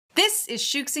is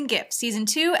Shooks and Gifts, Season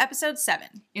 2, Episode 7.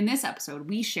 In this episode,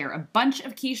 we share a bunch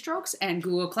of keystrokes and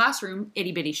Google Classroom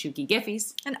itty-bitty shooky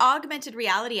giffies, An augmented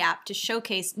reality app to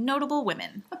showcase notable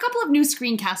women, a couple of new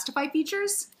Screencastify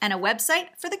features, and a website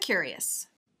for the curious.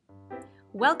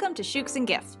 Welcome to Shooks and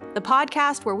Gifts, the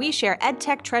podcast where we share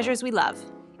EdTech treasures we love.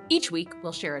 Each week,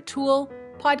 we'll share a tool,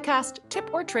 podcast,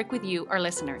 tip, or trick with you, our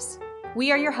listeners. We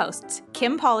are your hosts,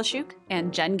 Kim Polishuk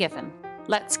and Jen Giffen.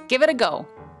 Let's give it a go.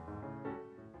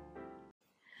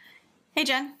 Hey,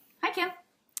 Jen. Hi, Kim.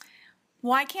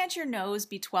 Why can't your nose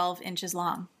be 12 inches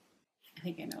long? I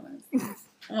think I know this.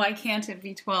 Why can't it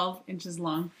be 12 inches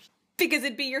long? Because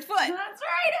it'd be your foot. That's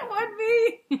right, it would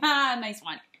be. Nice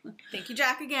one. Thank you,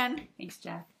 Jack, again. Thanks,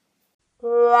 Jack.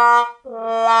 Hello,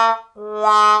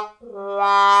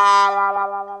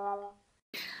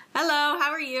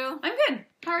 how are you? I'm good.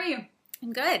 How are you?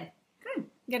 I'm good. Good.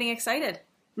 Getting excited.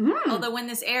 Mm. Although when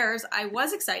this airs, I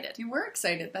was excited. You were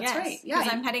excited. That's yes, right. Yeah,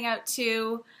 because I'm heading out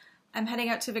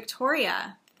to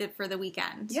Victoria for the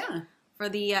weekend. Yeah. For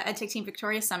the EdTech Team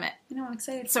Victoria Summit. I know, I'm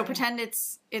excited. So pretend it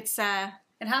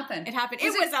happened. It happened. It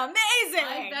was amazing.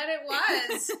 I bet it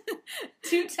was.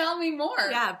 Do tell me more.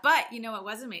 Yeah, but you know what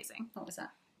was amazing? What was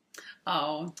that?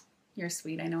 Oh, you're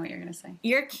sweet. I know what you're going to say.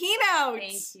 Your keynote.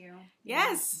 Thank you.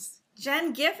 Yes.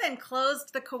 Jen Giffen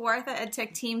closed the Kawartha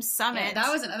EdTech Team Summit. Yeah,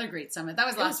 that was another great summit. That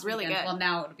was last really weekend. good. Well,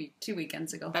 now it'll be 2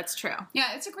 weekends ago. That's true.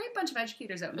 Yeah, it's a great bunch of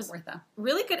educators out in Kawartha.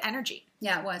 Really good energy.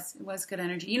 Yeah, it was. It was good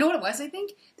energy. You know what it was, I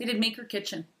think? They did Maker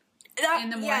Kitchen in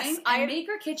the morning. Yes,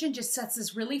 Maker Kitchen just sets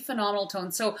this really phenomenal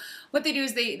tone. So what they do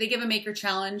is they give a maker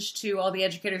challenge to all the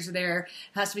educators who are there.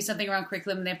 It has to be something around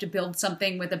curriculum. They have to build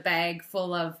something with a bag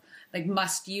full of like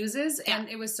must uses. And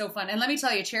it was so fun. And let me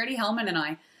tell you, Charity Hellman and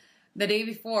I, the day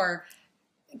before,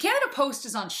 Canada Post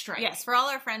is on strike. Yes, for all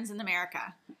our friends in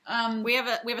America. We have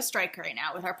a strike right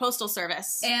now with our postal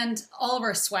service. And all of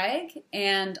our swag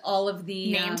and all of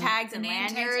the name tags and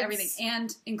lanyards. Everything.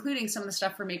 And including some of the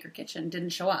stuff for Maker Kitchen didn't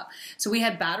show up. So we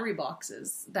had battery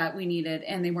boxes that we needed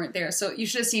and they weren't there. So you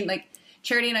should have seen, like,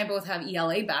 Charity and I both have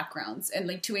ELA backgrounds and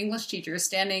like 2 English teachers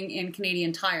standing in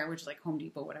Canadian Tire, which is like Home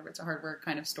Depot, whatever. It's a hardware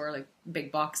kind of store, like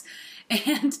big box.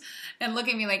 And look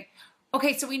at me like,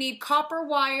 okay, so we need copper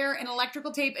wire and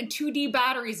electrical tape and 2D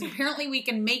batteries. And apparently we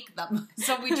can make them.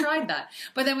 So we tried that.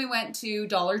 But then we went to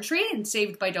Dollar Tree and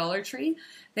Saved by Dollar Tree.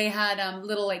 They had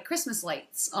little like Christmas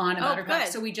lights on a battery pack.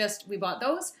 So we bought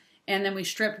those and then we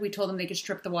told them they could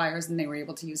strip the wires and they were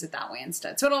able to use it that way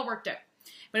instead. So it all worked out.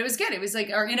 But it was good. It was like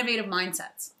our innovative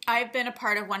mindsets. I've been a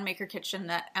part of one Maker Kitchen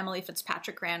that Emily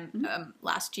Fitzpatrick ran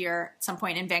last year at some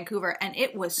point in Vancouver. And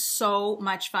it was so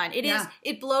much fun.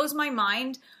 It blows my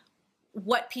mind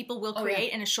what people will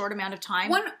create in a short amount of time.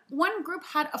 One group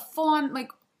had a full-on, like,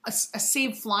 a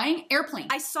Save Flying airplane.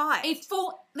 I saw it. They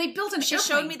built an airplane. She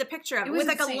showed me the picture of it with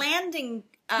like insane. A landing.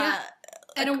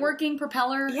 And a working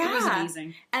propeller. Yeah. It was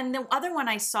amazing. And the other one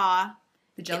I saw.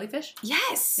 The jellyfish?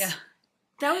 Yes. Yeah.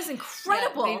 That was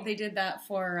incredible. Yeah, they did that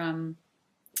for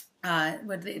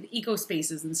the eco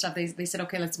spaces and stuff. They said,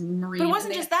 okay, let's marine. But it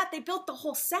wasn't just that. They built the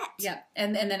whole set. Yeah.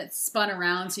 And then it spun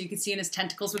around so you could see in his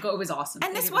tentacles would go. It was awesome.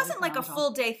 And this wasn't like a full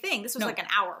day thing. This was like an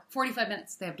hour. 45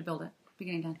 minutes they have to build it.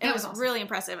 Beginning to end. It was awesome. Really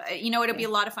impressive. You know, it'll be a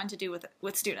lot of fun to do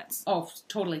with students. Oh,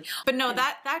 totally. But no,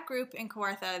 that group in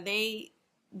Kawartha,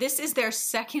 this is their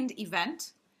second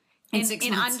event in 6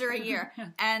 months. Under a year.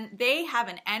 And they have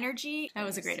an energy. That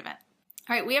was a great event.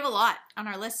 All right, we have a lot on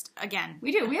our list again.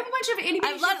 We do. We have a bunch of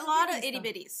itty-bitties. A lot of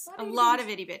itty-bitties. A lot of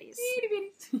itty-bitties.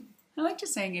 Itty-bitties. I like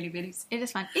just saying itty-bitties. It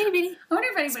is fun. Itty-bitty. I wonder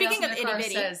if anybody else in their car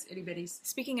says itty-bitties.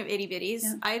 Speaking of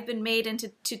itty-bitties, I've been made into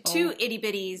two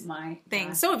itty-bitties things.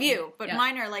 God. So have you, but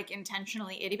mine are like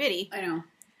intentionally itty-bitty. I know.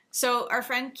 So our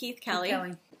friend Keith Kelly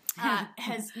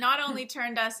has not only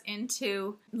turned us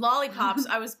into lollipops,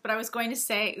 I was going to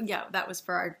say, that was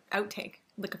for our outtake.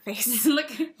 Lick a face. Click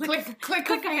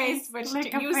a face. Which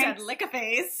you said lick a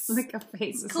face. Lick a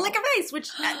face. Click a face,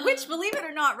 which, believe it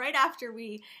or not, right after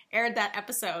we aired that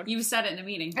episode. You said it in a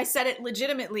meeting. I said it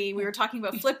legitimately. We were talking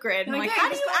about Flipgrid. And I'm like, how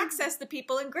do you access the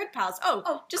people in GridPals?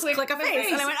 Oh, just click a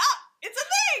face. And I went, it's a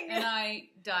thing! And I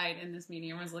died in this meeting.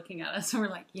 Everyone's looking at us and we're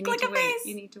like, you need to wait. Face.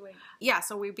 You need to wait. Yeah,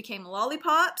 so we became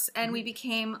lollipops and we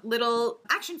became little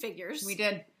action figures. We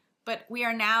did. But we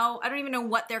are now, I don't even know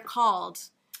what they're called.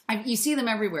 You see them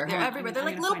everywhere. They're everywhere. They're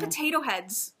like little potato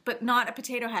heads, but not a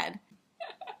potato head.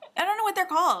 I don't know what they're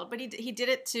called, but he did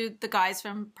it to the guys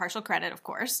from Partial Credit, of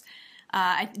course.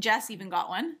 Jess even got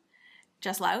one.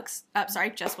 Jess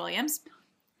Williams.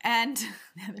 And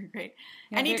they're great.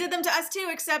 Yeah, and he did them to us too,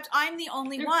 except I'm the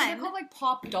only one. They're called like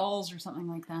pop dolls or something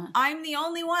like that. I'm the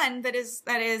only one that is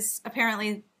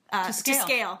apparently to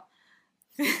scale.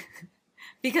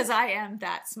 because I am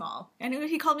that small. And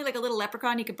he called me like a little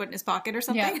leprechaun he could put in his pocket or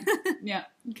something. Yeah,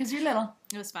 because you're little.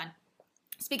 It was fun.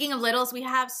 Speaking of littles, we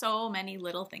have so many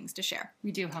little things to share.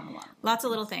 We do have a lot. Lots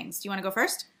of little things. Do you want to go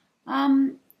first?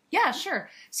 Yeah, sure.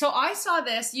 So I saw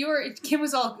this. Kim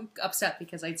was all upset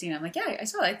because I'd seen it. I'm like, yeah, I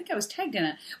saw it. I think I was tagged in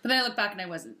it. But then I looked back and I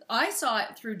wasn't. I saw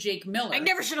it through Jake Miller. I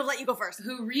never should have let you go first.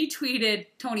 Who retweeted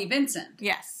Tony Vincent.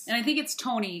 Yes. And I think it's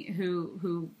Tony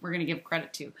who we're going to give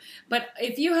credit to. But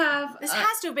if you have... This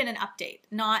has to have been an update,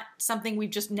 not something we've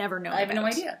just never known I have about. no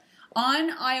idea.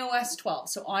 On iOS 12,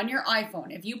 so on your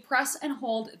iPhone, if you press and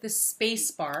hold the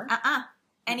space bar...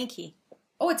 Any key.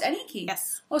 Oh, it's any key?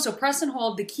 Yes. Oh, so press and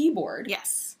hold the keyboard.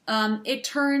 Yes. It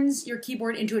turns your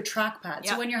keyboard into a trackpad. Yep.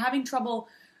 So when you're having trouble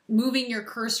moving your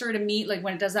cursor to meet, like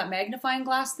when it does that magnifying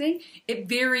glass thing, it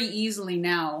very easily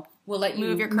now will let you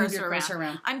move your cursor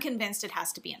around. I'm convinced it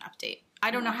has to be an update.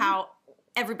 I don't know how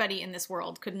everybody in this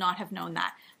world could not have known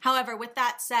that. However, with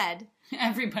that said...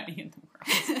 Everybody in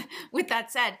the world. With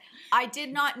that said, I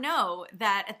did not know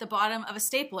that at the bottom of a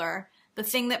stapler, the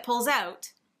thing that pulls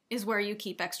out is where you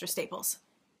keep extra staples.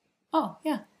 Oh,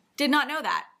 yeah. Did not know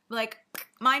that. Like,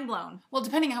 mind blown. Well,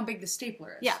 depending on how big the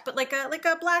stapler is. Yeah, but like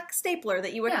a black stapler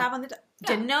that you would have on the...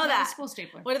 Didn't know not that. a school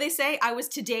stapler. What do they say? I was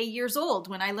today years old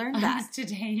when I learned I that. was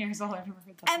today years old. I've never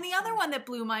heard that. And the other one that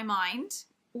blew my mind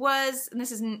was, and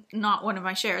this is not one of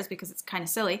my shares because it's kind of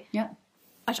silly. Yeah.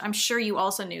 I'm sure you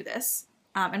also knew this.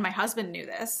 And my husband knew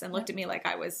this and looked at me like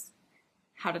I was,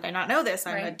 how did I not know this?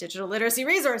 I'm a digital literacy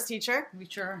resource teacher. We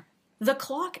sure. The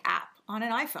clock app on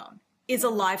an iPhone is a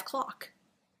live clock.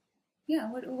 Yeah,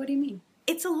 what do you mean?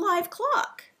 It's a live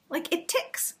clock. Like, it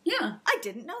ticks. Yeah. I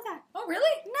didn't know that. Oh,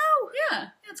 really? No. Yeah,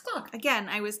 it's clock. Again,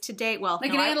 I was today, well...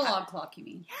 Like no, an analog clock, you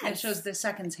mean? Yes. It shows the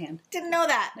seconds hand. Didn't know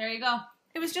that. There you go.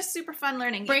 It was just super fun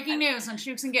learning. Breaking news on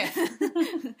Shooks and Gifts. It's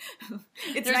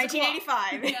There's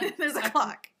 1985. Yeah, There's a exactly.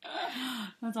 clock.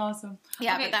 That's awesome.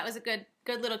 Yeah, Okay. but that was a good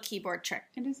little keyboard trick.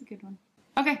 It is a good one.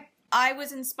 Okay. I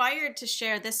was inspired to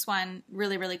share this one,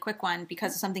 really, really quick one,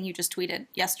 because of something you just tweeted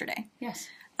yesterday. Yes.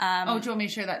 Do you want me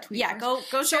to share that tweet Yeah,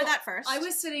 first? go share that first. I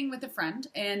was sitting with a friend,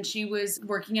 and she was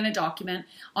working in a document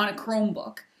on a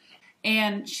Chromebook.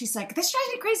 And she's like, this drives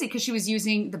me crazy, because she was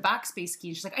using the backspace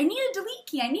key. She's like, I need a delete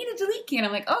key. I need a delete key. And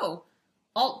I'm like, oh,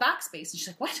 Alt backspace. And she's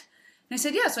like, what? And I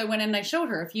said, yeah. So I went in and I showed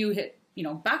her. If you hit,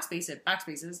 backspace, it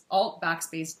backspaces, Alt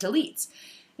backspace deletes.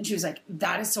 And she was like,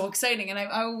 that is so exciting. And I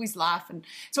always laugh. And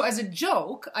so as a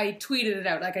joke, I tweeted it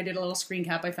out. Like I did a little screen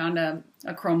cap. I found a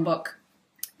Chromebook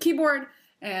keyboard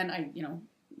and I,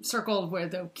 circled where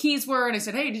the keys were. And I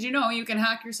said, hey, did you know you can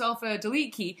hack yourself a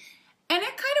delete key? And it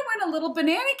kind of went a little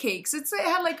banana cakes. It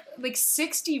had like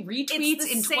 60 retweets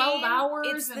in 12 hours.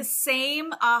 It's the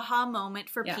same aha moment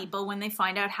for people when they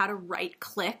find out how to right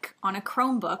click on a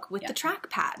Chromebook with the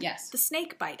trackpad. Yes. The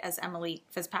snake bite, as Emily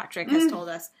Fitzpatrick has told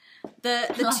us.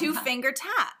 The two-finger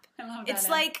tap. I love that. It's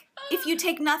like, if you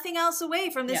take nothing else away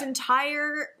from this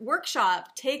entire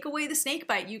workshop, take away the snake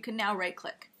bite, you can now right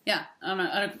click. Yeah,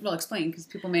 we'll explain because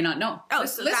people may not know. Oh,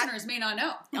 so listeners may not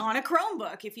know. On a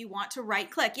Chromebook, if you want to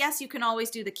right-click, yes, you can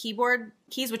always do the keyboard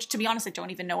keys, which, to be honest, I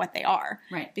don't even know what they are.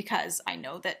 Right. Because I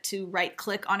know that to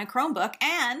right-click on a Chromebook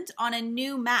and on a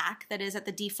new Mac that is at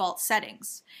the default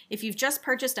settings. If you've just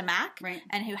purchased a Mac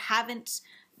and who haven't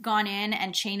gone in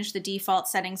and changed the default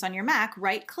settings on your Mac,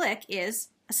 right-click is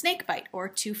a snake bite or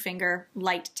two-finger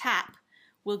light tap.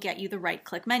 Will get you the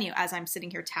right-click menu as I'm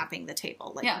sitting here tapping the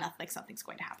table, like something's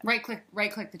going to happen. Right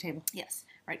click the table. Yes,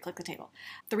 right-click the table.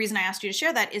 The reason I asked you to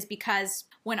share that is because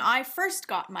when I first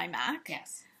got my Mac,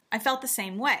 I felt the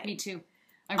same way. Me too.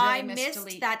 I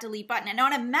missed that delete button. And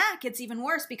on a Mac, it's even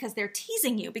worse because they're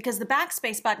teasing you because the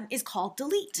backspace button is called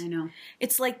delete. I know.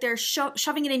 It's like they're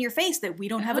shoving it in your face that we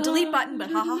don't have a delete button, but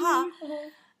ha ha ha.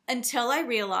 Until I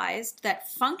realized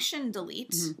that function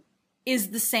delete is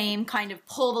the same kind of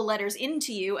pull the letters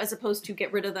into you as opposed to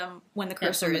get rid of them when the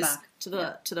cursor is to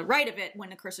the right of it.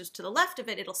 When the cursor's to the left of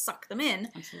it, it'll suck them in.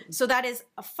 Absolutely. So that is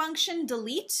a function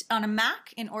delete on a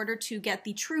Mac in order to get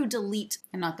the true delete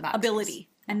and not the backspace. ability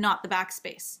and not the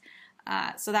backspace.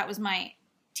 So that was my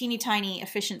teeny tiny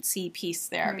efficiency piece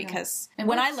there because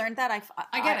when I learned that,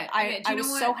 I get it. I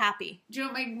was so happy. Do you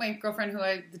know my girlfriend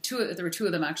there were two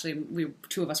of them actually.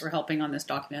 Two of us were helping on this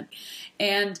document,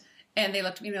 and they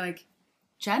looked at me and they're like,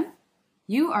 Jen,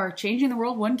 you are changing the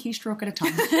world one keystroke at a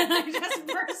time. I just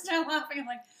burst out laughing. I'm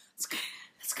like,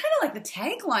 It's kind of like the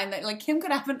tagline that like Kim could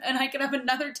have and I could have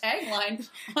another tagline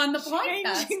on the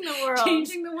podcast. Changing the world.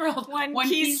 Changing the world. One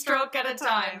keystroke at a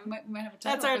time. We might have a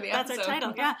title for the That's episode. our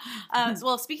title, yeah.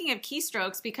 Well, speaking of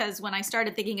keystrokes, because when I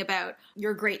started thinking about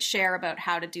your great share about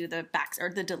how to do the backs or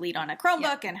the delete on a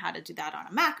Chromebook and how to do that on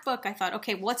a MacBook, I thought,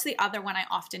 okay, what's the other one I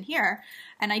often hear?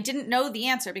 And I didn't know the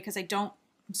answer because I don't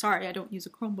use a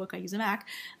Chromebook, I use a Mac,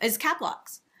 is cap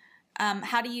locks.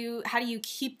 How do you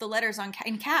keep the letters in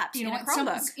caps in a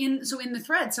Chromebook? In the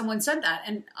thread, someone said that,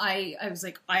 and I was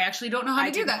like, I actually don't know how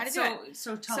to do that.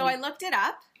 So tell me. I looked it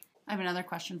up. I have another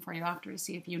question for you after to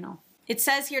see if you know. It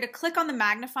says here to click on the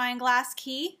magnifying glass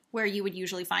key where you would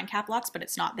usually find cap locks, but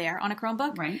it's not there on a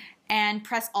Chromebook. Right. And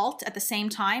press Alt at the same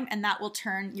time, and that will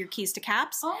turn your keys to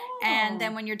caps. Oh. And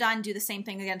then when you're done, do the same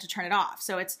thing again to turn it off.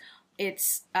 So it's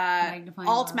magnifying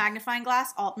Alt glass. magnifying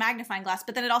glass, Alt magnifying glass,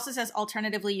 but then it also says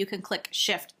alternatively you can click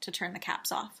Shift to turn the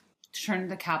caps off. To turn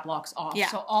the cap locks off. Yeah.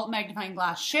 So Alt magnifying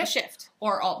glass shift.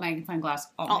 Or Alt magnifying glass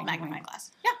Alt magnifying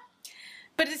glass. Yeah.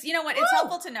 But it's, you know what, it's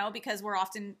helpful to know because we're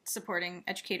often supporting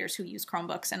educators who use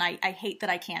Chromebooks, and I hate that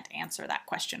I can't answer that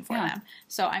question for them.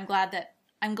 So I'm glad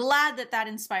that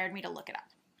inspired me to look it up.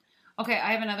 Okay,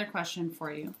 I have another question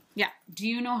for you. Yeah. Do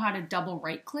you know how to double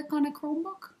right click on a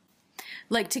Chromebook?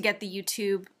 Like to get the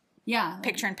YouTube Yeah.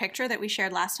 picture-in-picture that we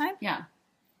shared last time? Yeah.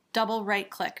 Double right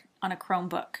click on a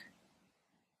Chromebook.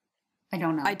 I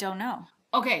don't know. I don't know.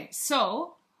 Okay,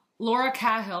 so Laura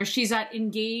Cahill, she's at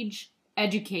Engage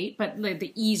Educate, but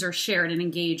the E's are shared in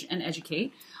Engage and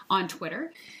Educate on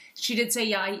Twitter. She did say,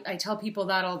 yeah, I tell people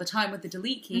that all the time with the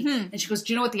delete key. And she goes,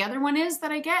 do you know what the other one is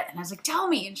that I get? And I was like, tell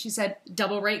me. And she said,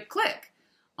 double right click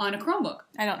on a Chromebook.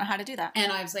 I don't know how to do that.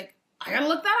 And I was like, I gotta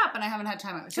look that up, and I haven't had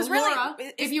time. So really, Laura,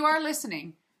 if you are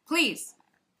listening, please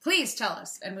tell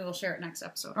us, and we will share it next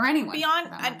episode, or anyone. Beyond,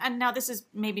 and now this is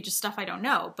maybe just stuff I don't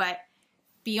know, but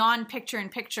beyond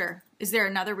picture-in-picture, is there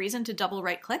another reason to double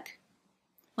right click?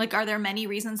 Like, are there many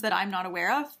reasons that I'm not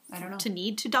aware of? I don't know. To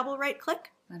need to double right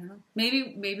click? I don't know.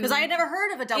 Maybe because I had never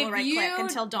heard of a double right click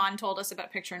until Dawn told us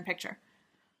about picture-in-picture.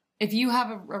 If you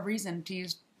have a reason to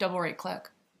use double right click,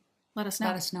 let us know.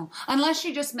 Let us know. Unless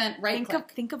she just meant right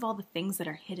click. Think of all the things that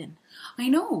are hidden. I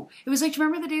know. It was like, do you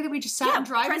remember the day that we just sat and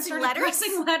drive and started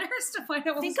pressing letters to find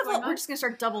out what was going on? We're just going to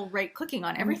start double right clicking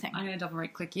on everything. I'm going to double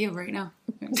right click you right now.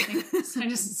 I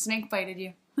just snake bited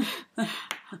you. All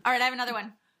right, I have another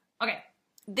one. Okay.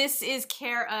 This is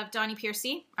care of Donnie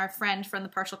Piercy, our friend from the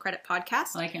Partial Credit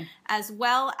Podcast. I like him. As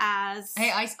well as...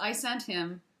 Hey, I sent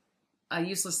him a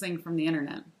useless thing from the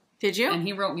internet. Did you? And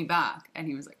he wrote me back, and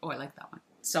he was like, oh, I like that one.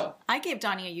 So I gave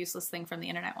Donnie a useless thing from the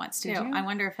internet once, too. Did you? I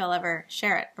wonder if he'll ever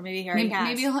share it, or maybe he already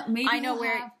has. Maybe I know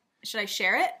where... Should I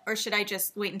share it, or should I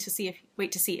just wait to see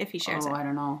if he shares it? I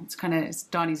don't know. It's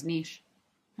Donnie's niche.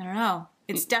 I don't know.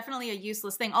 It's definitely a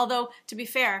useless thing. Although, to be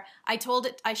fair,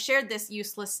 I shared this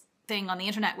useless thing on the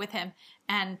internet with him,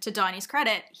 and to Donnie's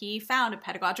credit, he found a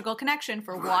pedagogical connection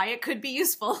for why it could be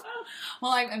useful.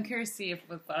 Well, I'm curious to see if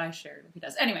with what I shared, if he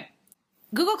does. Anyway.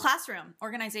 Google Classroom,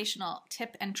 organizational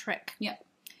tip and trick. Yeah.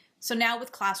 So now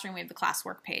with Classroom, we have the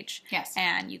classwork page. Yes.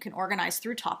 And you can organize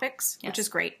through topics, which is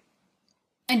great.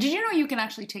 And did you know you can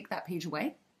actually take that page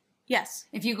away? Yes.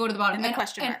 If you go to the bottom. And the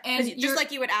question mark. And just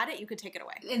like you would add it, you could take it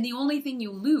away. And the only thing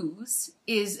you lose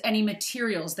is any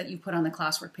materials that you put on the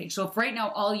classwork page. So if right now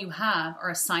all you have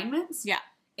are assignments,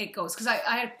 it goes. Because I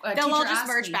had a they'll teacher all just ask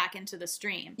merge me, back into the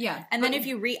stream. Yeah. And then if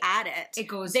you re-add it, it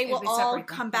goes. They will all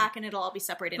come back and it'll all be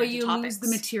separated into topics. But you lose the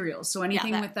materials. So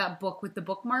anything with that book with the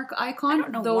bookmark icon, I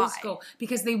don't know those why. go.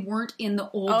 Because they weren't in the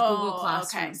old Google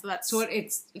Classroom. Okay. So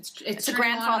it's a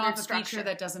grandfathered a structure feature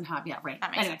that doesn't have. Yeah, right.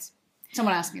 That makes sense.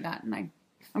 Someone asked me that, and I'm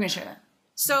going to share that.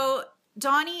 So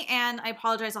Donnie, and I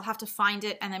apologize, I'll have to find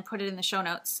it and then put it in the show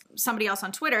notes. Somebody else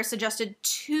on Twitter suggested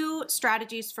 2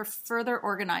 strategies for further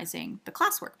organizing the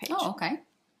classwork page. Oh, okay.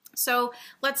 So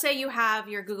let's say you have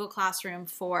your Google Classroom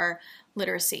for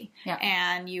literacy,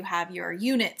 and you have your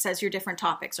units as your different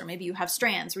topics, or maybe you have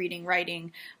strands, reading,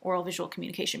 writing, oral visual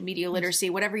communication, media literacy,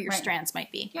 whatever your strands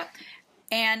might be. Yep.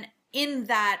 And in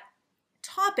that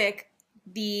topic,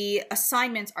 the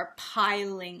assignments are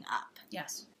piling up.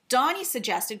 Yes. Donnie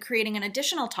suggested creating an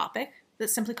additional topic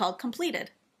that's simply called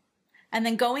completed. And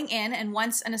then going in, and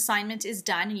once an assignment is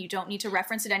done and you don't need to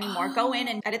reference it anymore, go in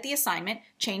and edit the assignment,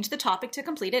 change the topic to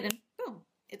completed, and boom,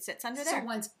 it sits under there. So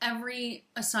once every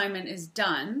assignment is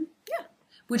done,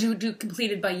 would you do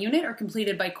completed by unit or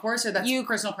completed by course, or that's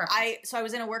personal preference? So I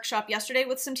was in a workshop yesterday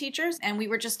with some teachers, and we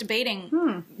were just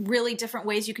debating really different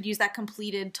ways you could use that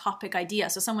completed topic idea.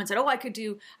 So someone said, I could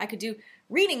do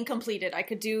reading completed, I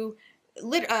could do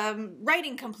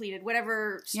writing completed,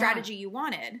 whatever strategy you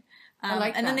wanted. I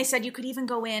like And then that. they said you could even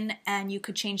go in and you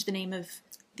could change the name of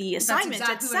the assignment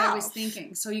That's exactly itself. what I was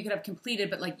thinking. So you could have completed,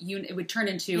 but like it would turn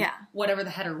into Yeah. whatever the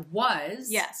header was.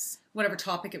 Yes. Whatever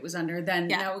topic it was under, then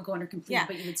Yeah. that would go under completed, Yeah.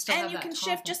 but you would still And have you that can topic.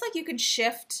 shift, just like you could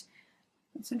shift.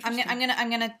 That's I'm interesting.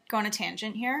 gonna go on a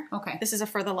tangent here. Okay. This is a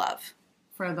For the Love.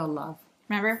 For the love.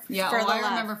 Remember? Yeah, For the I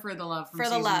Love. remember For the Love from For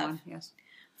the season Love. 1. Yes.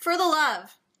 For the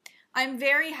Love. I'm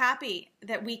very happy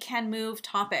that we can move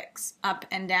topics up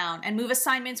and down and move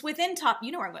assignments within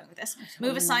you know where I'm going with this.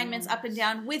 Move assignments up and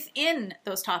down within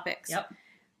those topics. Yep.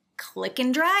 Click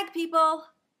and drag, people.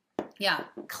 Yeah.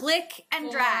 Click and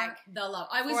For drag. the love.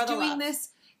 I For was the doing love.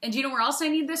 this, and do you know where else I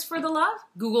need this for the love?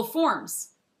 Google Forms.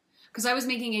 Because I was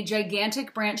making a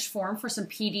gigantic branched form for some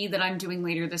PD that I'm doing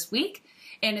later this week.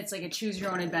 And it's like a choose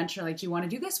your own adventure. Like, do you want to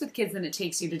do this with kids? And it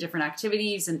takes you to different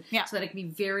activities, and so that it can be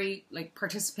very like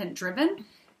participant driven.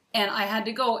 And I had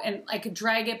to go, and I could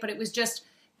drag it, but it was just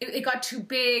it got too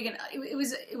big, and it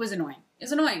was annoying. It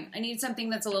was annoying. I need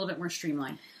something that's a little bit more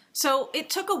streamlined. So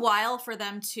it took a while for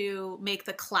them to make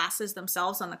the classes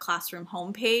themselves on the classroom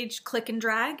homepage click and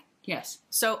drag. Yes.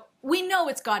 So we know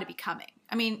it's got to be coming.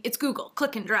 I mean, it's Google,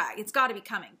 click and drag. It's got to be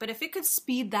coming. But if it could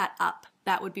speed that up,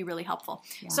 that would be really helpful.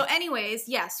 Yeah. So anyways,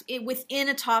 yes, within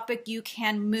a topic, you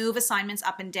can move assignments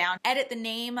up and down. Edit the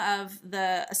name of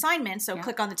the assignment. So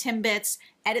click on the Timbits,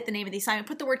 edit the name of the assignment,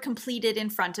 put the word completed in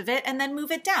front of it, and then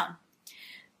move it down.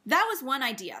 That was one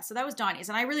idea. So that was Donnie's,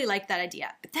 and I really liked that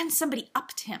idea. But then somebody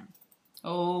upped him.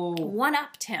 Oh.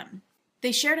 One-upped him.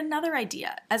 They shared another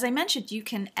idea. As I mentioned, you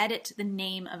can edit the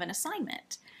name of an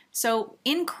assignment. So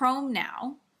in Chrome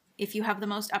now, if you have the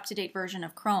most up-to-date version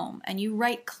of Chrome and you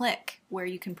right-click where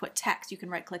you can put text, you can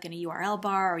right-click in a URL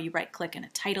bar or you right-click in a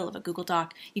title of a Google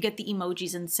Doc, you get the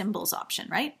emojis and symbols option,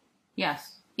 right?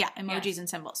 Yes. Yeah, emojis and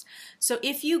symbols. So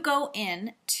if you go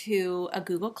in to a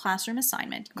Google Classroom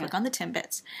assignment, click on the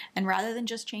Timbits, and rather than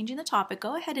just changing the topic,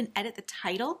 go ahead and edit the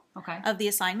title of the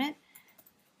assignment.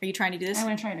 Are you trying to do this? I'm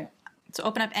going to try to. So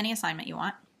open up any assignment you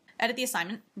want. Edit the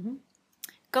assignment.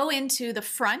 Go into the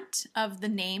front of the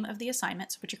name of the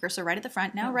assignment. So put your cursor right at the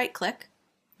front. Now right-click.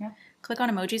 Click on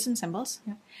emojis and symbols.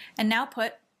 And now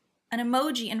put an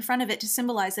emoji in front of it to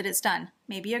symbolize that it's done.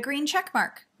 Maybe a green check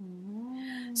mark.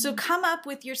 So come up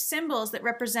with your symbols that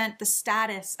represent the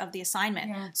status of the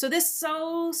assignment. So this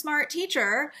so smart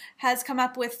teacher has come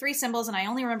up with 3 symbols, and I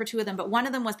only remember 2 of them, but one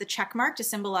of them was the check mark to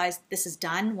symbolize this is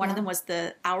done. One of them was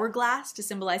the hourglass to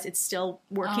symbolize it's still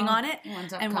working on it.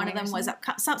 And one of them was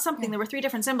something. There were 3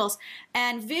 different symbols.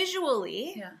 And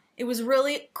visually, it was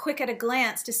really quick at a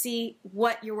glance to see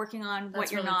what you're working on,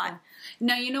 what you're really not. Cool.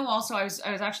 Now, you know, also I was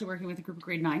actually working with a group of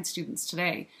grade 9 students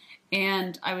today,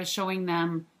 and I was showing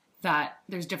them that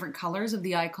there's different colors of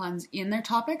the icons in their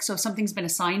topic. So if something's been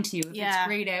assigned to you, if it's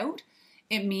grayed out,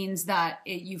 it means that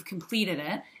you've completed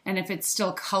it. And if it's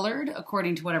still colored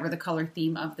according to whatever the color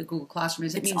theme of the Google Classroom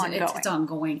is, it means it's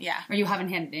ongoing. Yeah. Or you haven't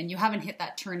hit it in. You haven't hit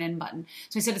that turn in button.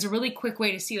 So I said it's a really quick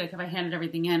way to see, like if I handed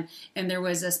everything in and there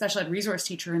was a special ed resource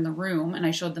teacher in the room and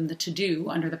I showed them the to-do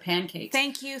under the pancakes.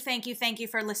 Thank you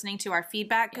for listening to our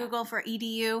feedback, Google for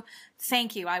EDU.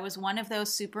 Thank you. I was one of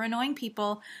those super annoying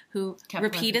people who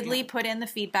repeatedly put in the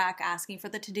feedback asking for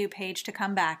the to-do page to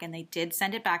come back, and they did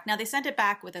send it back. Now, they sent it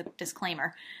back with a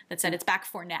disclaimer that said it's back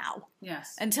for now.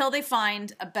 Yes. Until they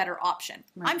find a better option.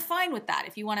 Right. I'm fine with that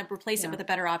if you want to replace it with a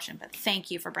better option, but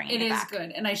thank you for bringing it back. It is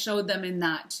good. And I showed them in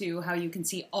that, too, how you can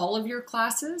see all of your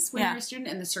classes when you're a student,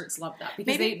 and the certs love that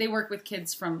because they work with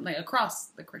kids from like across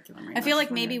the curriculum. Right? I feel like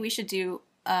maybe we should do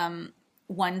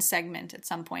one segment at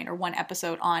some point or one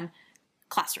episode on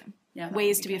classroom.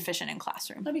 Ways to be efficient in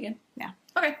classroom. That'd be good. Yeah.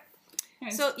 Okay.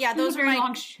 Anyways, so those were my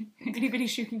long itty bitty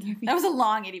shooting game. That was a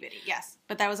long itty bitty, yes.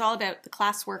 But that was all about the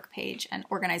classwork page and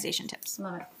organization tips.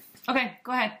 Love it. Okay,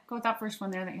 go ahead. Go with that first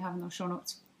one there that you have in those show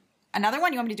notes. Another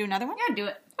one? You want me to do another one? Yeah, do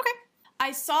it. Okay.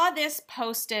 I saw this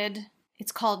posted.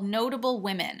 It's called Notable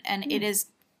Women, and it is,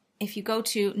 if you go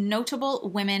to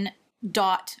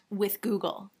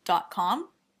notablewomen.withgoogle.com.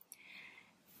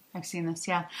 I've seen this,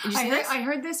 yeah. Did you see this? I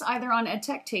heard this either on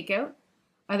EdTech Takeout,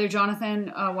 either Jonathan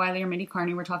Wiley or Mindy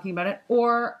Carney were talking about it,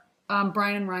 or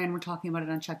Brian and Ryan were talking about it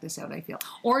on Check This Out, I feel.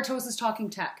 Or Tosa's Talking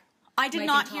Tech. I did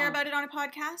not hear about it on a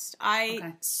podcast.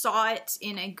 I saw it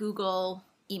in a Google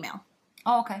email.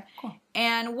 Oh, okay. Cool.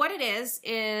 And what it is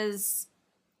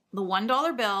the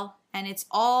 $1 bill, and it's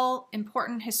all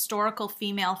important historical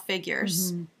female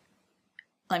figures. Mm-hmm.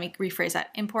 Let me rephrase that.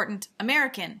 Important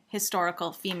American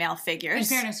historical female figures.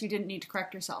 In fairness, you didn't need to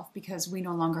correct yourself because we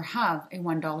no longer have a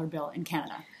 $1 bill in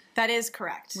Canada. That is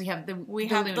correct. We have the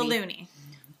loonie.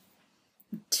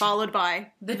 Followed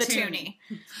by the toonie.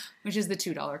 Which is the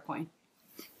 $2 coin.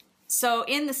 So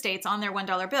in the States, on their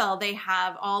 $1 bill, they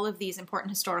have all of these important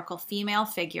historical female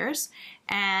figures,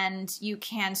 and you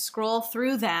can scroll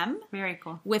through them. Very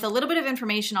cool. With a little bit of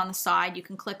information on the side. You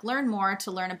can click Learn More to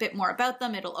learn a bit more about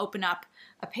them. It'll open up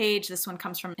a page. This one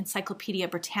comes from Encyclopedia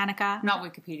Britannica. Not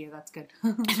Wikipedia, that's good.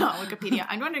 Not Wikipedia.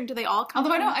 I'm wondering, do they all come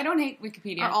Although from... I don't hate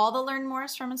Wikipedia. Are all the Learn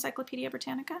Mores from Encyclopedia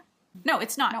Britannica? No,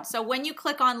 it's not. No. So when you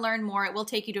click on Learn More, it will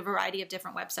take you to a variety of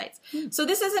different websites. So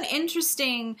this is an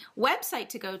interesting website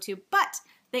to go to, but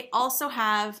they also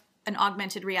have an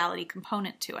augmented reality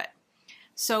component to it.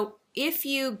 So if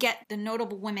you get the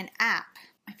Notable Women app...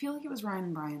 I feel like it was Ryan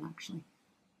and Brian, actually.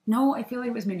 No, I feel like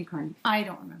it was Mindy Carney. I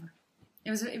don't remember. It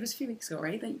was a few weeks ago,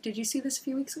 right? Like, did you see this a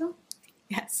few weeks ago?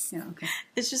 Yes. Yeah, okay.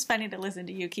 It's just funny to listen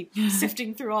to you keep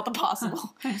sifting through all the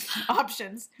possible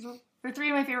options. They're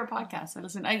three of my favorite podcasts. I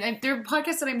listen. They're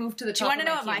podcasts that I moved to the top. Do you want to of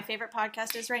know my what my queue. favorite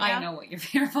podcast is right now? I know what your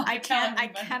favorite podcast.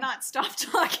 I cannot stop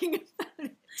talking about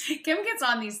it. Kim gets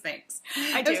on these things.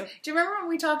 I do. Do you remember when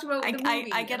we talked about the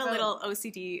movie? I get a little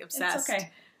OCD obsessed. It's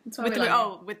okay. It's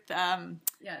With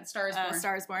Stars Born.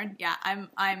 Star is Born. Yeah,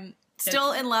 I'm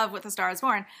still in love with A Star is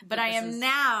Born, but I am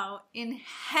now in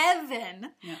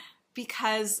heaven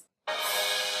because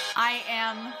I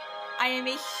am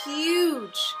a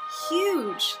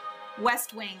huge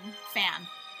West Wing fan.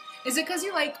 Is it because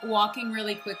you like walking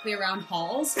really quickly around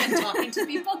halls and talking to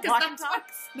people? Walk Because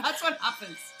that's what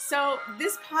happens. So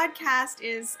this podcast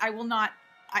is,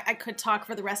 I could talk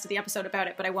for the rest of the episode about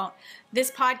it, but I won't.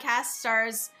 This podcast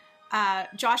stars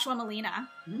Joshua Malina,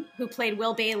 who played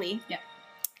Will Bailey. Yeah.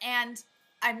 And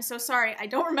I'm so sorry, I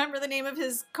don't remember the name of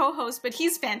his co-host, but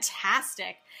he's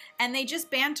fantastic. And they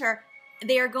just banter.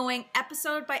 They are going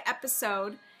episode by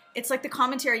episode. It's like the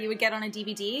commentary you would get on a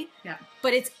DVD. Yeah.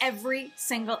 But it's every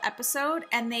single episode,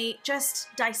 and they just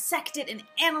dissect it and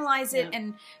analyze it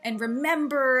and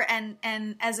remember. And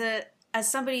as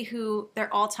somebody who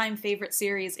their all-time favorite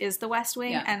series is The West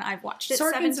Wing, and I've watched it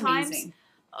Sorkin's 7 times. Amazing.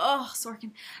 Oh,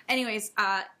 Sorkin. Anyways,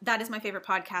 that is my favorite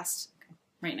podcast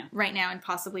right now and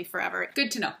possibly forever.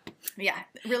 Good to know. Yeah,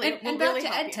 really. And back to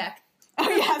EdTech. Oh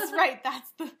yes, right.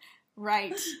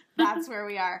 That's where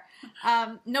we are.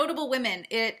 Notable Women.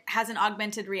 It has an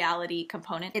augmented reality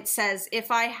component. It says if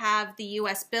I have the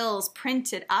U.S. bills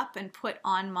printed up and put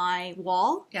on my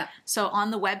wall. Yeah. So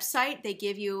on the website, they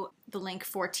give you the link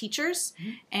for teachers,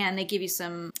 and they give you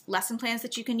some lesson plans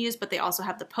that you can use, but they also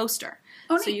have the poster.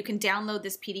 Oh, so neat. you can download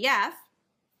this PDF.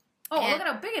 Oh, look at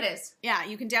how big it is. Yeah,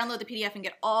 you can download the PDF and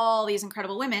get all these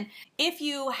incredible women. If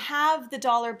you have the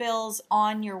dollar bills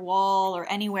on your wall or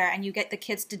anywhere and you get the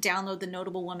kids to download the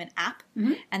Notable Woman app,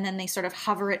 and then they sort of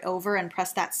hover it over and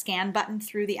press that scan button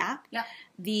through the app,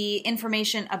 the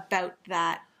information about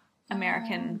that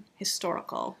American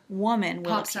historical woman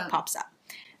pops up.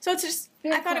 So it's just,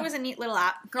 I thought it was a neat little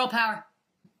app. Girl power.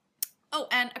 Oh,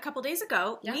 and a couple days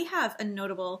ago, we have a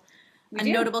notable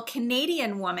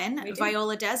Canadian woman,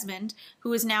 Viola Desmond,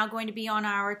 who is now going to be on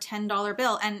our $10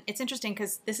 bill. And it's interesting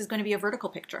because this is going to be a vertical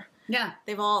picture. Yeah.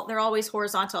 They're always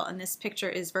horizontal, and this picture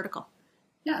is vertical.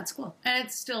 Yeah, it's cool. And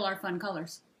it's still our fun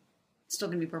colors. It's still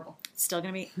going to be purple. It's still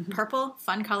going to be purple,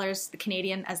 fun colors, the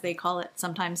Canadian, as they call it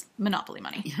sometimes, Monopoly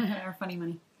money. Our funny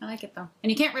money. I like it, though. And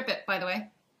you can't rip it, by the way.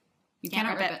 You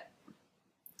cannot rip it.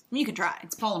 You can try.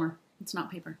 It's polymer. It's not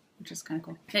paper, which is kind of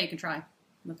cool. Yeah, you can try.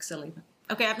 Looks silly, but...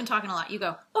 Okay, I've been talking a lot. You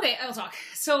go. Okay, I will talk.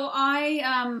 So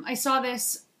I saw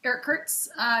this. Eric Kurtz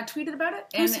tweeted about it.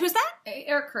 Who's that?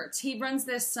 Eric Kurtz. He runs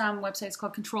this website. It's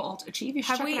called Control Alt Achieve. You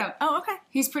should check it out. Oh, okay.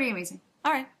 He's pretty amazing.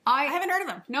 All right. I haven't heard of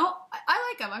him. No,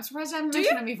 I like him. I'm surprised I haven't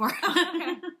mentioned him before.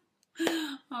 Okay.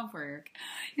 Oh, poor Eric.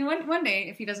 One day,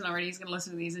 if he doesn't already, he's going to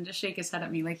listen to these and just shake his head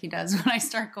at me like he does when I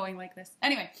start going like this.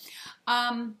 Anyway,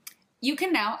 you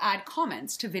can now add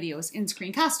comments to videos in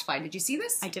Screencastify. Did you see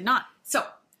this? I did not. So,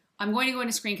 I'm going to go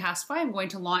into Screencastify. I'm going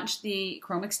to launch the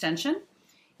Chrome extension.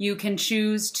 You can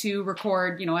choose to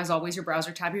record, as always, your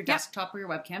browser tab, your desktop, or your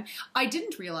webcam. I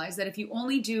didn't realize that if you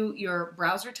only do your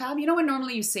browser tab, when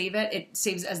normally you save it, it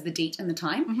saves as the date and the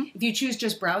time. If you choose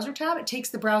just browser tab, it takes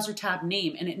the browser tab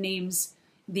name and it names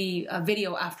the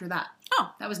video after that.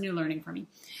 Oh. That was new learning for me.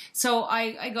 So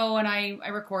I go and I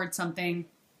record something,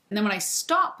 and then when I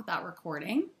stop that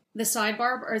recording,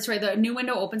 the new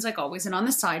window opens like always, and on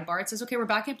the sidebar it says, okay, we're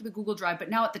backing up to the Google Drive, but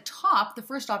now at the top, the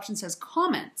first option says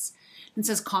comments. And it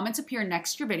says comments appear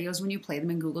next to your videos when you play them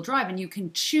in Google Drive, and you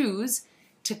can choose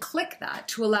to click that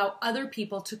to allow other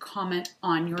people to comment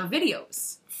on your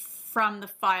videos. From the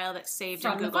file that's saved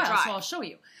in Google Drive. So I'll show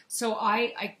you. So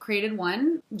I created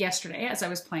one yesterday as I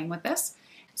was playing with this.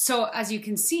 So as you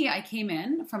can see, I came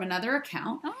in from another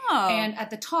account. Oh. And at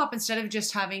the top, instead of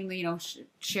just having the,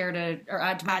 share to or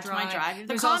add to my drive, the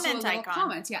there's comment also a little icon.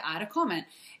 comments. Yeah, add a comment.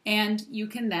 And you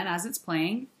can then, as it's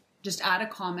playing, just add a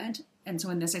comment. And so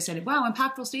in this, I said, wow,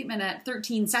 impactful statement at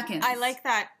 13 seconds. I like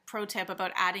that pro tip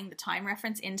about adding the time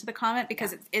reference into the comment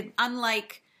because it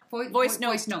unlike voice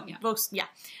note,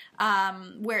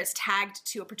 where it's tagged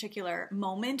to a particular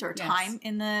moment or time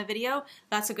in the video,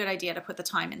 that's a good idea to put the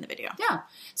time in the video. Yeah.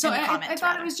 So I thought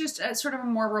rather. it was just a sort of a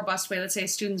more robust way. Let's say a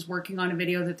student's working on a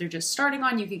video that they're just starting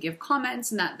on. You could give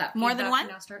comments and that more than one?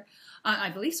 Now start. I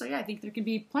believe so. Yeah, I think there could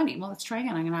be plenty. Well, let's try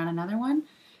again. I'm going to add another one.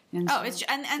 And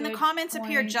and the comments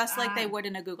appear just like they would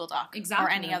in a Google Doc or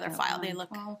any other file. They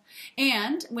look.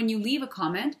 And when you leave a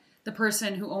comment, the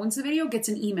person who owns the video gets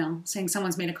an email saying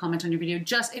someone's made a comment on your video.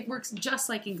 It works just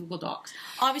like in Google Docs.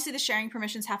 Obviously, the sharing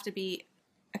permissions have to be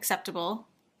acceptable,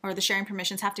 or the sharing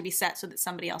permissions have to be set so that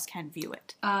somebody else can view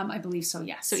it. I believe so,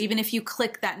 yes. So even if you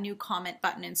click that new comment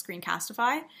button in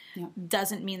Screencastify,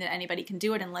 doesn't mean that anybody can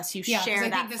do it unless you share that file. I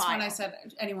think this one I said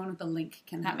anyone with a link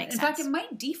can have it. Makes sense. In fact, it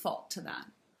might default to that.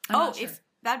 If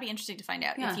that'd be interesting to find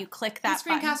out. If you click that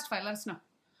Screencastify, let us know.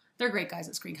 They're great guys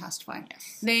at Screencastify.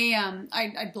 Yes. They,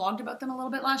 I blogged about them a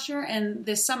little bit last year, and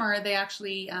this summer they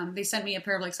actually they sent me a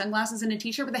pair of sunglasses and a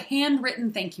T-shirt with a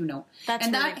handwritten thank you note. That's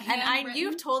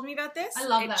you've told me about this. I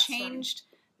love that. It changed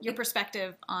your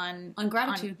perspective on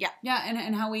gratitude.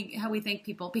 And how we thank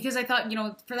people, because I thought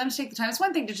for them to take the time. It's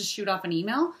one thing to just shoot off an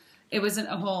email. It was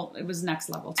it was next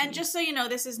level. And just so you know,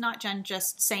 this is not Jen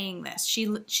just saying this.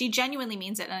 She genuinely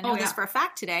means it. And I know this for a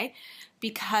fact today,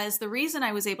 because the reason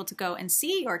I was able to go and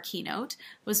see your keynote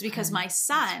was because my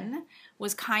son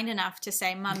was kind enough to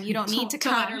say, "Mom, you don't need to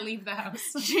come." Let her leave the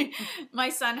house. My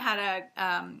son had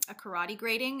a karate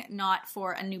grading, not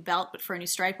for a new belt, but for a new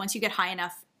stripe. Once you get high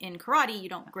enough in karate, you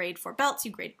don't grade for belts, you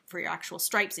grade for your actual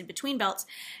stripes in between belts.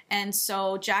 And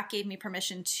so Jack gave me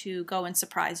permission to go and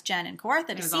surprise Jen in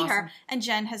Kawartha to see her. And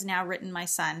Jen has now written my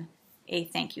son a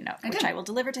thank you note, which I will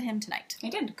deliver to him tonight. I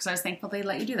did, because I was thankful they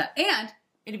let you do that. And,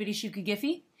 itty bitty shuka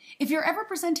giffy, if you're ever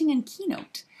presenting in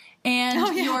Keynote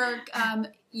and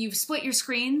you've split your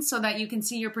screen so that you can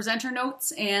see your presenter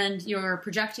notes and you're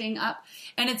projecting up,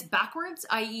 and it's backwards,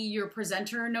 i.e. your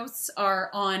presenter notes are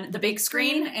on the big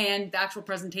screen and the actual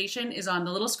presentation is on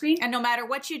the little screen. And no matter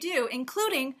what you do,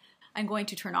 including I'm going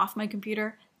to turn off my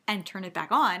computer and turn it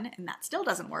back on, and that still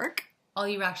doesn't work. All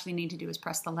you actually need to do is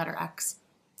press the letter X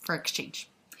for exchange.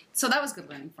 So that was good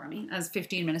learning for me. As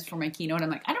 15 minutes before my keynote, I'm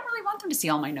like, I don't really want them to see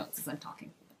all my notes as I'm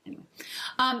talking. Anyway,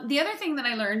 the other thing that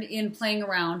I learned in playing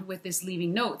around with this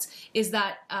leaving notes is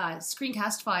that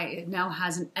Screencastify now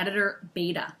has an editor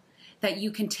beta that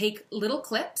you can take little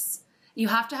clips. You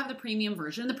have to have the premium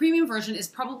version. The premium version is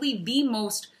probably the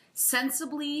most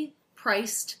sensibly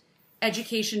priced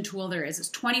education tool there is. It's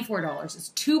 $24. It's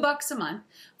 $2 a month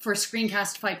for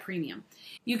Screencastify Premium.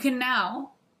 You can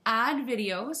now add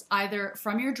videos either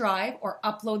from your drive or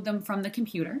upload them from the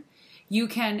computer. You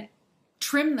can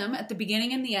trim them at the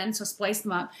beginning and the end, so splice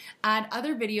them up, add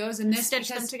other videos and stitch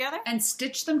them together. And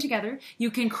stitch them together. You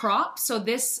can crop. So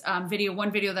this one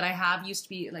video that I have used to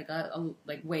be like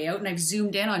way out, and I've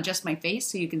zoomed in on just my face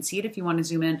so you can see it if you want to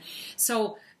zoom in.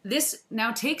 So this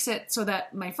now takes it so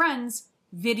that my friends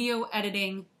video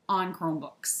editing on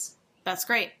Chromebooks. That's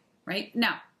great. Right?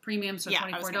 Now, premium, so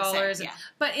 $24.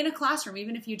 But in a classroom,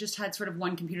 even if you just had sort of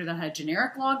one computer that had a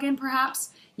generic login, perhaps,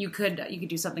 you could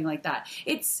do something like that.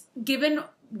 It's, given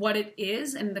what it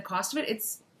is and the cost of it,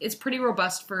 it's pretty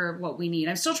robust for what we need.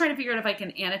 I'm still trying to figure out if I can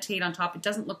annotate on top. It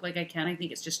doesn't look like I can. I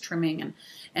think it's just trimming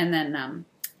and then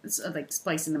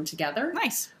splicing them together.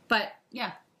 Nice. But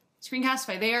yeah,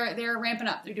 Screencastify, they're ramping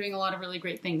up. They're doing a lot of really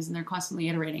great things, and they're constantly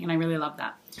iterating, and I really love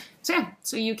that. So yeah,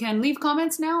 so you can leave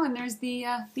comments now, and there's the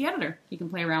editor you can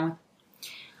play around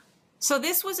with. So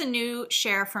this was a new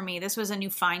share for me. This was a new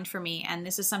find for me, and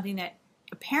this is something that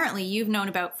apparently you've known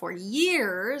about for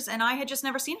years, and I had just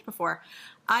never seen it before.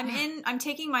 I'm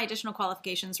taking my additional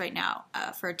qualifications right now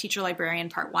for Teacher Librarian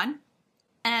Part 1,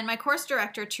 and my course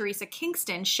director, Teresa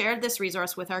Kingston, shared this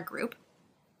resource with our group,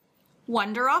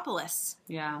 Wonderopolis.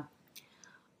 Yeah.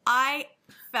 I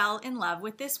fell in love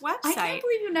with this website. I can't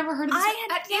believe you've never heard of this. I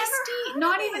had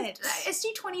never heard of it.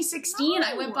 SD 2016. No.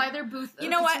 I went by their booth. You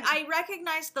know what? I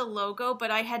recognized the logo, but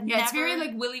I had never. It's very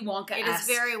like Willy Wonka. It is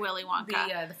very Willy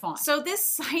Wonka. The font. So this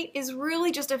site is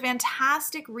really just a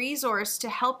fantastic resource to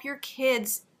help your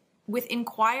kids with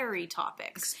inquiry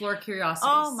topics. Explore curiosities.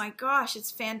 Oh my gosh,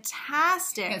 it's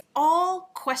fantastic. Yes.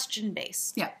 All question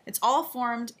based. Yeah. It's all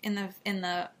formed in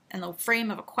the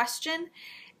frame of a question.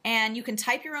 And you can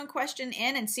type your own question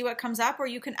in and see what comes up, or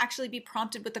you can actually be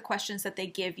prompted with the questions that they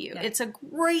give you. Yeah. It's a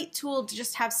great tool to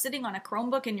just have sitting on a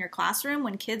Chromebook in your classroom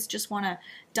when kids just want to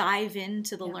dive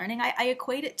into the learning. I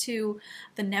equate it to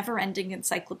the never-ending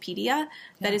encyclopedia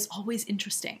that is always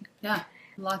interesting. Yeah,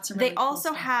 lots of really They cool also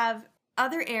stuff. have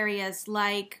other areas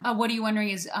like... what are you wondering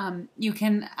is you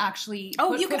can actually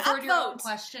you can forward your own upvote.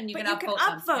 question. You But can you can upvote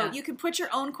them. upvote. Yeah. You can put your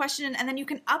own question in, and then you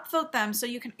can upvote them. So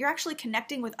you're actually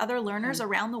connecting with other learners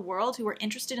around the world who are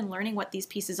interested in learning what these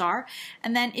pieces are.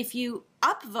 And then if you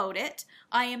upvote it,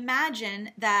 I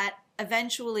imagine that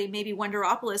eventually maybe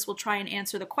Wonderopolis will try and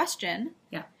answer the question.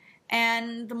 Yeah.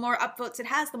 And the more upvotes it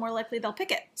has, the more likely they'll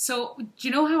pick it. So do you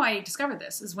know how I discovered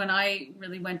this? Is when I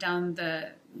really went down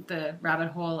the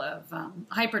rabbit hole of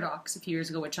HyperDocs a few years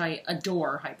ago, which I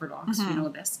adore HyperDocs. You know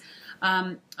this.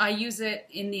 I use it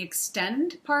in the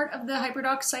extend part of the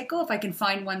HyperDocs cycle if I can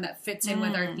find one that fits in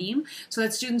with our theme. So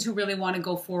that students who really want to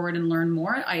go forward and learn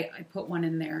more, I put one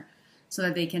in there so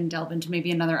that they can delve into maybe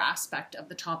another aspect of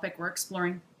the topic we're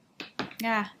exploring.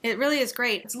 Yeah, it really is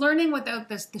great. It's learning without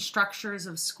the structures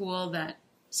of school that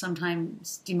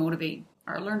sometimes demotivate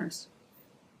our learners.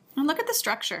 And look at the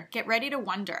structure. Get ready to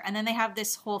wonder. And then they have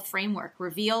this whole framework: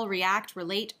 reveal, react,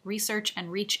 relate, research,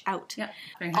 and reach out. Yeah.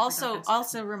 Also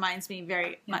reminds me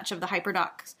very much of the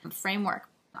HyperDocs framework.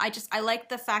 I like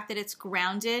the fact that it's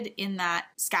grounded in that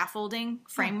scaffolding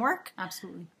framework.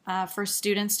 Absolutely. For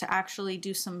students to actually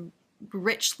do some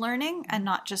rich learning and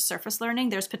not just surface learning.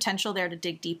 There's potential there to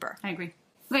dig deeper. I agree.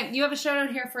 Okay, you have a shout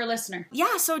out here for a listener.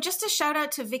 Yeah, so just a shout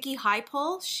out to Vicky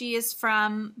Highpole. She is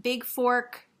from Big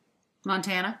Fork,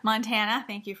 Montana.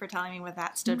 Thank you for telling me what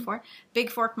that stood for.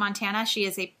 Big Fork, Montana. She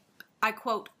is a, I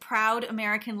quote, proud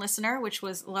American listener, which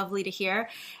was lovely to hear.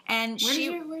 And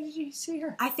Where did you see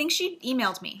her? I think she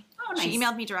emailed me. Oh, nice. She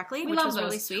emailed me directly, We which love was those.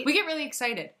 really sweet. We get really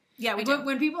excited. Yeah, we Like, do.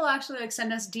 when people actually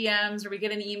send us DMs or we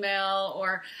get an email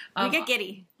or We get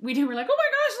giddy. We do. We're like, oh my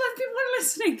gosh, people are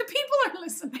listening. The people are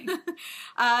listening.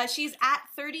 She's at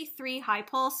 33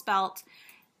 Highpole, spelt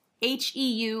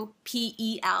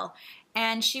Heupel.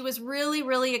 And she was really,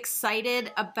 really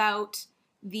excited about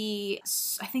I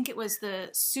think it was the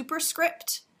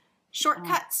superscript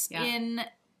shortcuts in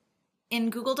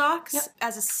Google Docs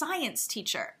as a science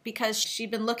teacher, because she'd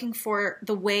been looking for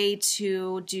the way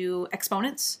to do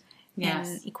exponents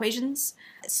and equations.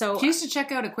 So She used to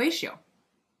check out Equatio.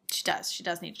 she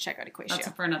does need to check out Equatio. That's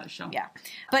for another show. Yeah.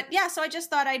 But yeah, so I just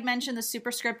thought I'd mention the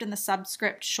superscript and the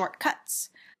subscript shortcuts.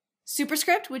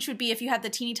 Superscript, which would be if you had the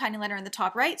teeny tiny letter in the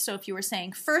top right. So if you were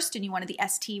saying first and you wanted the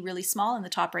ST really small in the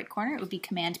top right corner, it would be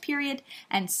command period.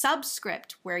 And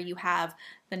subscript, where you have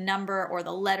the number or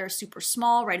the letter super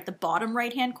small right at the bottom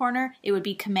right hand corner, it would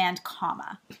be command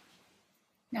comma.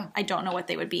 Yeah. I don't know what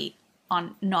they would be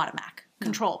on not a Mac.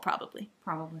 Control, probably.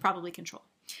 Probably control.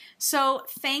 So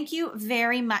thank you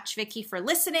very much, Vicky, for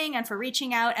listening and for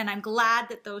reaching out. And I'm glad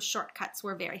that those shortcuts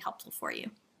were very helpful for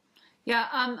you. Yeah,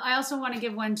 I also want to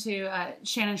give one to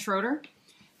Shannon Schroeder,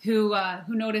 who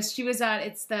noticed she was at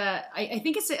I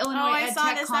think it's the Illinois I saw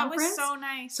EdTech this. Conference. That was so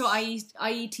nice. So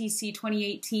IETC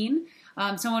 2018.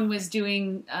 Someone was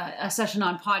doing a session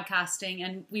on podcasting,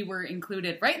 and we were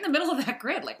included right in the middle of that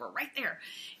grid. Like, we're right there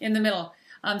in the middle,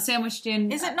 sandwiched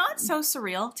in. Is it not so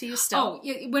surreal to you still?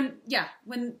 Oh,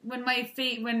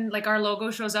 when like our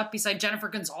logo shows up beside Jennifer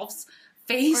Gonzalez's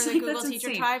face, Or the like, Google that's Teacher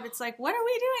insane. Tribe, it's like, what are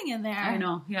we doing in there? I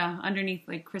know, yeah, underneath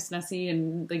like Chris Nesi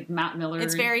and like Matt Miller.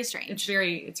 It's very strange. It's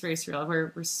very surreal.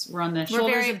 We're on the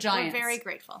shoulders of giants. We're very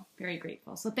grateful. Very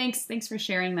grateful. So thanks for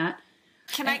sharing that.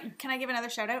 Can I give another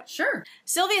shout out? Sure.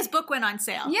 Sylvia's book went on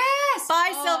sale. Yes.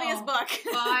 Buy Sylvia's book.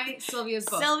 Buy Sylvia's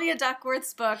book. Sylvia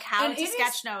Duckworth's book, How And to it is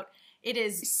Sketchnote. It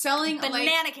is selling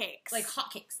banana cakes. like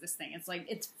hotcakes. This thing.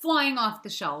 It's flying off the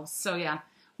shelves. So yeah.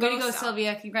 Way to go, Sell.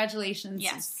 Sylvia. Congratulations.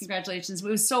 Yes. Congratulations. It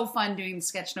was so fun doing the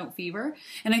Sketchnote Fever.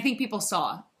 And I think people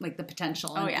saw like the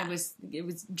potential. And it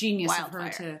was genius of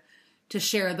her to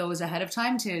share those ahead of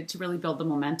time to really build the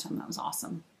momentum. That was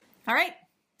awesome. All right.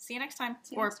 See you next time.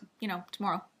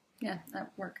 Tomorrow. Yeah,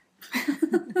 that worked.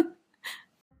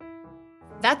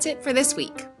 That's it for this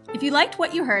week. If you liked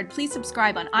what you heard, please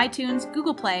subscribe on iTunes,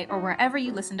 Google Play, or wherever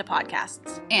you listen to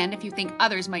podcasts. And if you think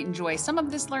others might enjoy some of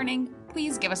this learning,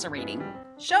 please give us a rating.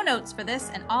 Show notes for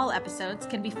this and all episodes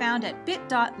can be found at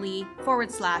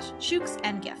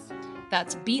bit.ly/shooksandgif.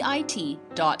 That's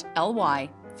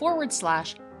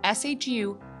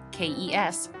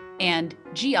bit.ly/SHUKES and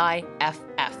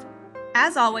GIFF.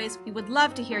 As always, we would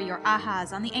love to hear your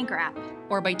ahas on the Anchor app.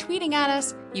 Or by tweeting at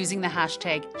us using the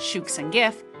hashtag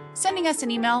ShooksandGif, sending us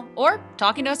an email, or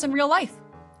talking to us in real life.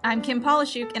 I'm Kim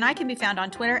Polishuk, and I can be found on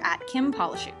Twitter at Kim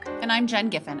Polishuk. And I'm Jen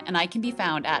Giffen, and I can be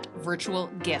found at Virtual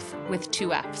GIF with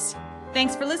 2 Fs.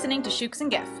 Thanks for listening to Shooks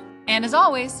and GIF. And as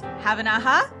always, Have an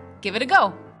aha. give it a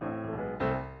go.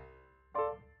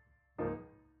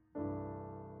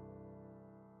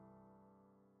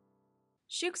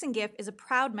 Shooks and GIF is a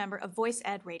proud member of Voice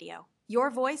Ed Radio. Your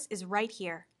voice is right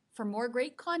here. For more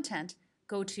great content,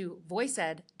 go to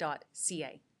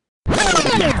voiceed.ca.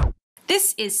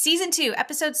 This is Season 2,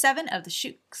 Episode 7 of the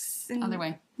Shooks. Other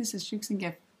way. This is Shooks and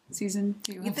GIF, Season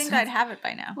 2. You'd think I'd have it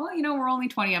by now. Well, we're only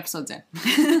 20 episodes in.